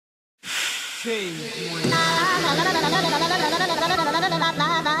She's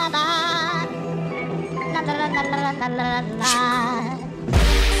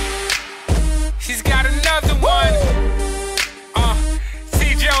got another one.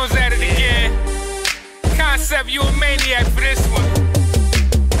 T. Jones at it again. Concept, you a maniac for this one.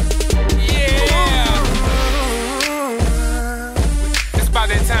 Yeah. It's about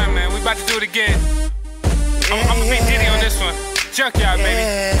that time, man. We about to do it again. I'ma be Diddy on this one. Junkyard,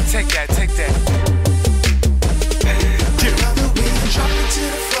 baby. Take that, take that. I love the way you drop it to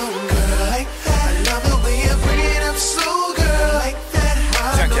the floor, girl, like that. I love the way you bring it up slow, girl, like that.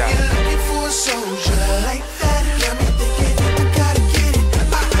 I know you're looking for a soldier, like that. Got me thinking, I gotta get it,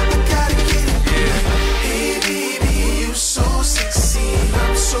 I gotta get it. Hey baby, you so sexy,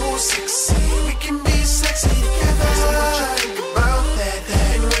 I'm so sexy. We can be sexy together. Tell me what you think about that,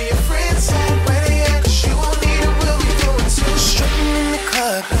 and where your friends at, where they at, 'cause you won't need them, where we going to. Strutting in the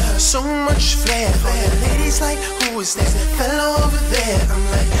club, so much flair. Ladies like, who is that fella over there? I'm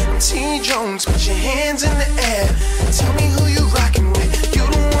like, I'm T. Jones, put your hands in the air. Tell me who you rockin' with, you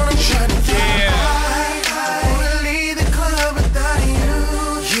the one I'm trying to get. I wanna leave the club without you.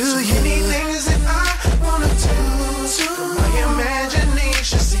 So many things that I wanna do. My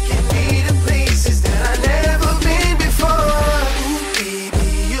imagination's taking me to places that I've never been before. Ooh, baby,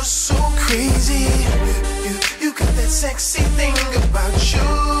 you're so crazy. You got that sexy thing about you.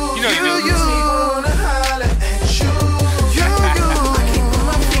 You know you do. Wanna holler at you. I can't put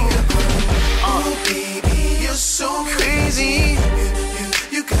my finger on. Oh, baby, you're so crazy.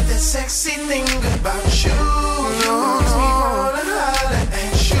 You got that sexy thing about you. Makes me wanna holler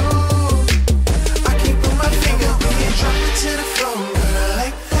at you. I can't put my finger when you drop it to the floor, girl,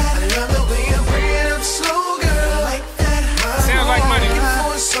 like that. I love the way you bring it up slow, girl, like that. Sounds like money.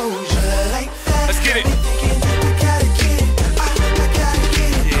 For a soldier, like that. Let's get it. I gotta get it. I gotta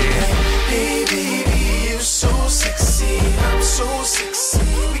get it. Hey baby, you're so sexy, I'm so sexy.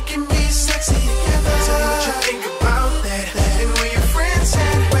 We can be sexy together. Tell me what you think about that, and where your friends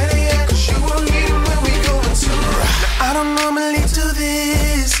at, where they at, 'cause you won't need them when we going to. Now I don't normally do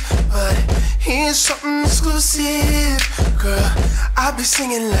this, but here's something exclusive. Girl, I be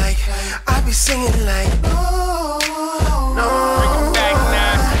singing like, no, no. Back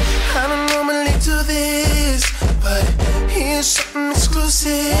now. I don't normally do this, but here's something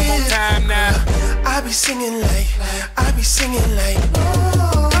exclusive. One more time now. I be singing like, no,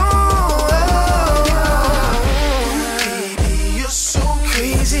 baby, you're so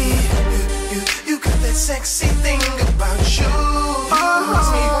crazy. You got that sexy thing about you. Makes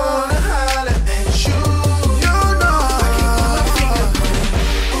me wanna holler at you. I can't put my finger on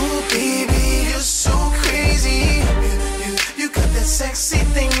it. Ooh, baby, you're so crazy. You got that sexy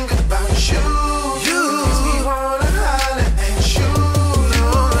thing about you. Makes me wanna holler at you.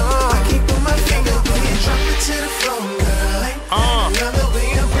 I can't put my finger when you drop it to the floor, girl, like that. I love the way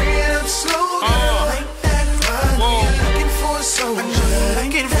you bring it up slow, girl, like that. I know you're looking for a soldier,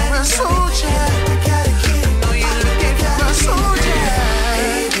 looking for a soldier. I gotta get it. Know you're looking for a soldier.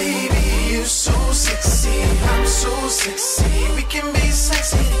 Hey baby, you're so sexy, I'm so sexy. We can be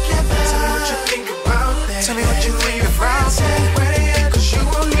sexy together. Tell me what you think about that. Tell me what you think about that. Where they at? 'Cause you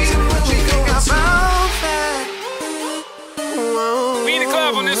won't need them when we go about that. We in the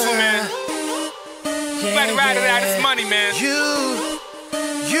club on this one, man. We about to ride it out. It's money, man. T.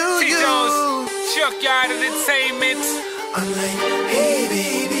 Jones, Junkyard Entertainment. I'm like, hey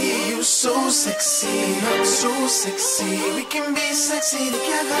baby, you so sexy, I'm so sexy. We can be sexy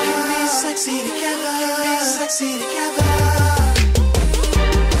together. Be sexy together. Be sexy together.